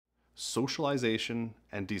Socialization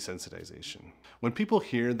and Desensitization. When people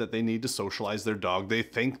hear that they need to socialize their dog, they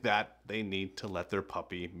think that they need to let their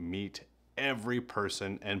puppy meet every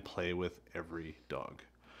person and play with every dog.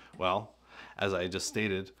 Well, as I just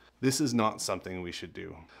stated, this is not something we should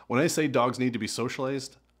do. When I say dogs need to be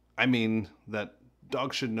socialized, I mean that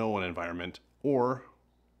dogs should know an environment or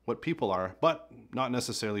what people are, but not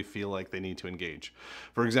necessarily feel like they need to engage.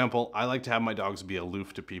 For example, I like to have my dogs be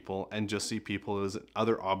aloof to people and just see people as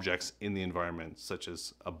other objects in the environment, such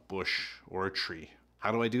as a bush or a tree.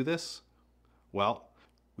 How do I do this? Well,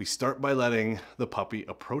 we start by letting the puppy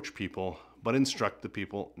approach people, but instruct the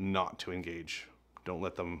people not to engage. Don't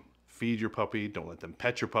let them feed your puppy, don't let them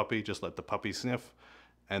pet your puppy, just let the puppy sniff,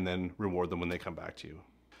 and then reward them when they come back to you.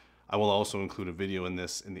 I will also include a video in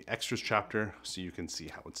the extras chapter so you can see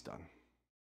how it's done.